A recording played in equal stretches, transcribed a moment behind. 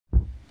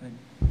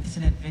It's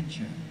an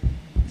adventure.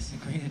 It's a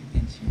great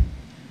adventure.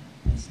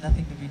 There's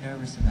nothing to be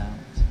nervous about.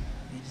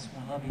 They just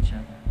want to love each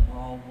other. We're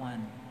all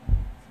one.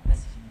 That's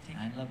the message.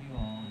 I love you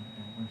all.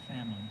 We're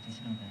family.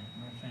 Just know that.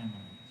 We're a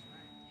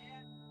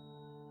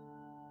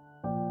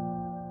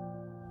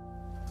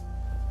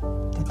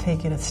family. To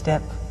take it a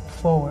step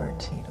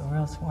forward, or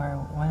else why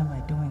am I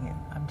doing it?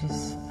 I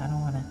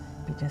don't want to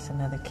be just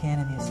another can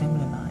in the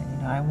assembly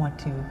line. I want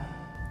to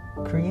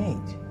create.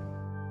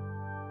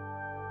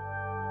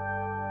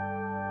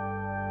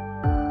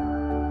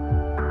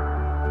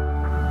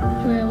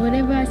 Well,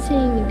 whatever I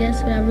sing,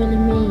 that's what I really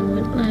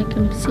mean. Like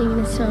I'm singing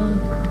a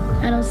song.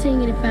 I don't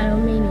sing it if I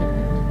don't mean it.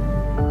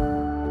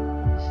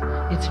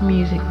 It's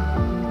music.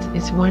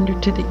 It's wonder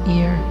to the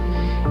ear,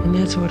 and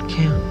that's what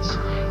counts.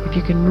 If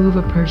you can move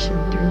a person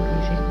through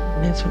music,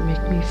 that's what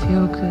makes me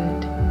feel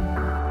good.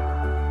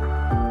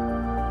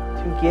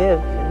 To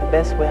give in the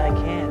best way I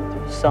can,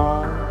 through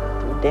song,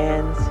 through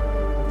dance,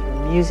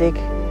 through music.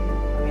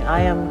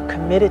 I am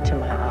committed to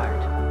my art.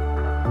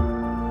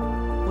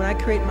 When I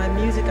create my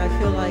music, I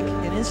feel like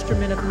an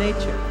instrument of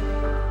nature.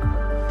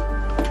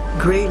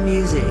 Great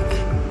music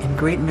and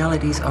great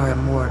melodies are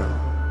immortal.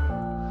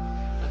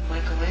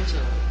 Like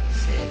Michelangelo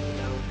said,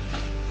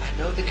 I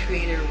know the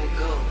creator will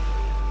go,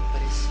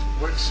 but his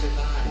work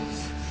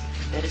survives.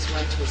 That is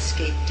why to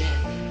escape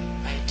death,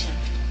 I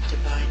attempt to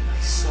bind my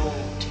soul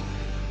to my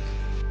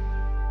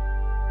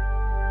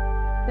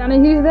work. Danny,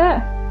 who's that?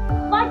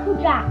 Michael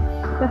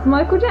Jackson. That's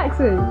Michael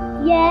Jackson?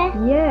 Yeah.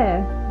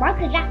 Yeah.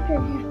 Michael Jackson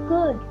is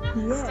good.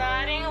 Yeah.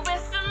 Starting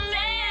with the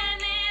man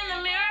in the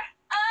mirror.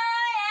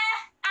 Oh yeah,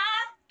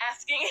 I'm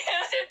asking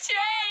him to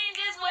change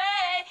his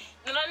way.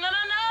 No, no, no,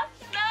 no, no,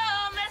 no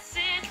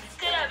message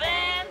could have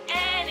been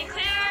any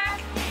clearer.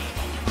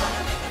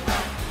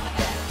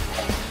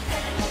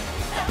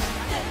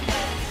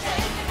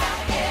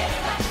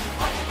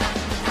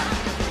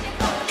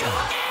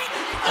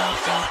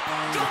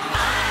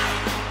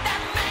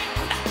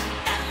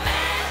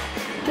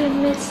 We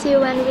miss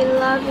you and we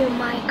love you,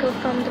 Michael,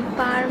 from the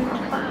bottom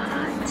of our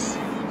hearts.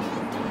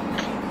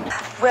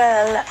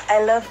 Well,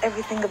 I love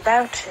everything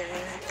about him.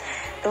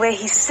 The way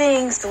he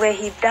sings, the way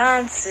he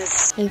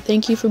dances. And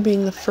thank you for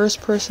being the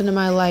first person in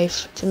my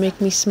life to make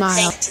me smile.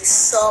 Thank you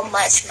so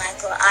much,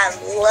 Michael. I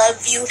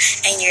love you,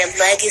 and your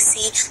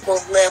legacy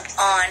will live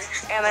on.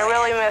 And I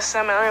really miss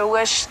him, and I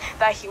wish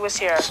that he was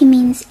here. He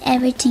means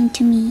everything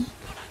to me,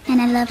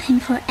 and I love him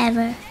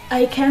forever.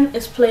 I can't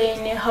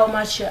explain how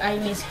much I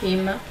miss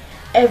him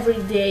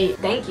every day.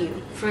 Thank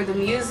you for the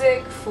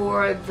music,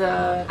 for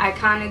the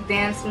iconic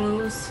dance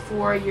moves,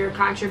 for your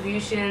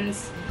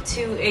contributions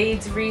to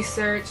AIDS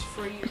research.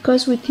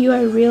 Because with you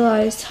I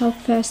realized how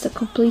fast a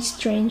complete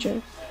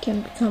stranger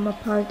can become a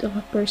part of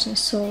a person's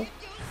soul.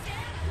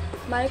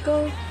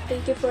 Michael,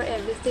 thank you for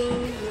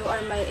everything. You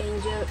are my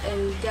angel,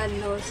 and God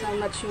knows how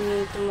much you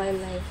mean to my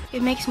life.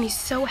 It makes me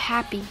so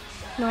happy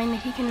knowing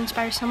that he can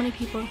inspire so many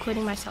people,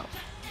 including myself.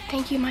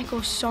 Thank you,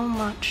 Michael, so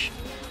much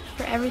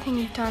for everything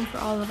you've done for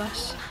all of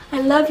us. I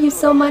love you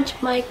so much,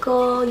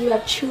 Michael. You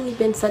have truly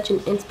been such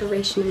an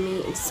inspiration to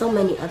me and so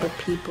many other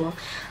people.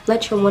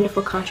 Let your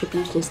wonderful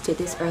contributions to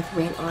this earth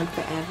reign on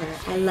forever.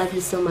 I love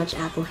you so much,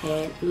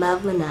 Applehead.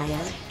 Love, Lanaya.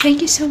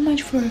 Thank you so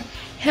much for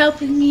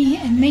helping me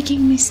and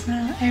making me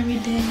smile every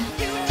day.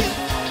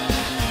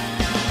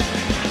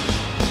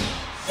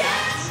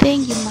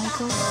 Thank you,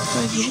 Michael,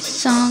 for your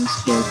songs,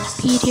 your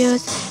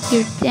videos,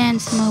 your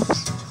dance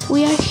moves.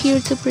 We are here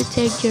to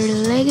protect your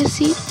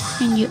legacy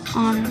and your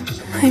honor.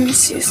 I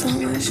miss you so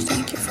much.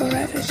 Thank you for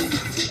everything.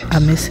 I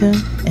miss him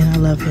and I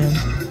love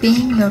him.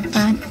 Being your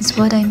fan is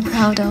what I'm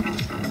proud of,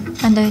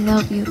 and I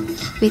love you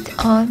with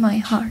all my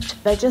heart.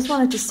 I just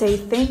wanted to say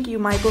thank you,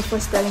 Michael, for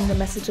spreading the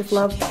message of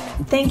love.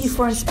 Thank you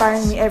for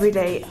inspiring me every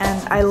day,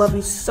 and I love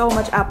you so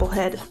much,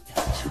 Applehead.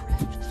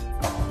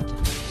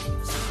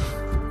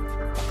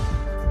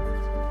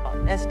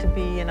 As to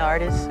be an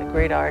artist, a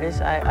great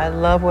artist, I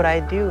love what I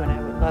do, and I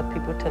would love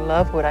people to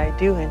love what I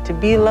do and to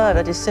be loved.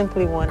 I just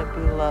simply want to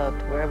be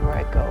loved wherever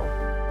I go.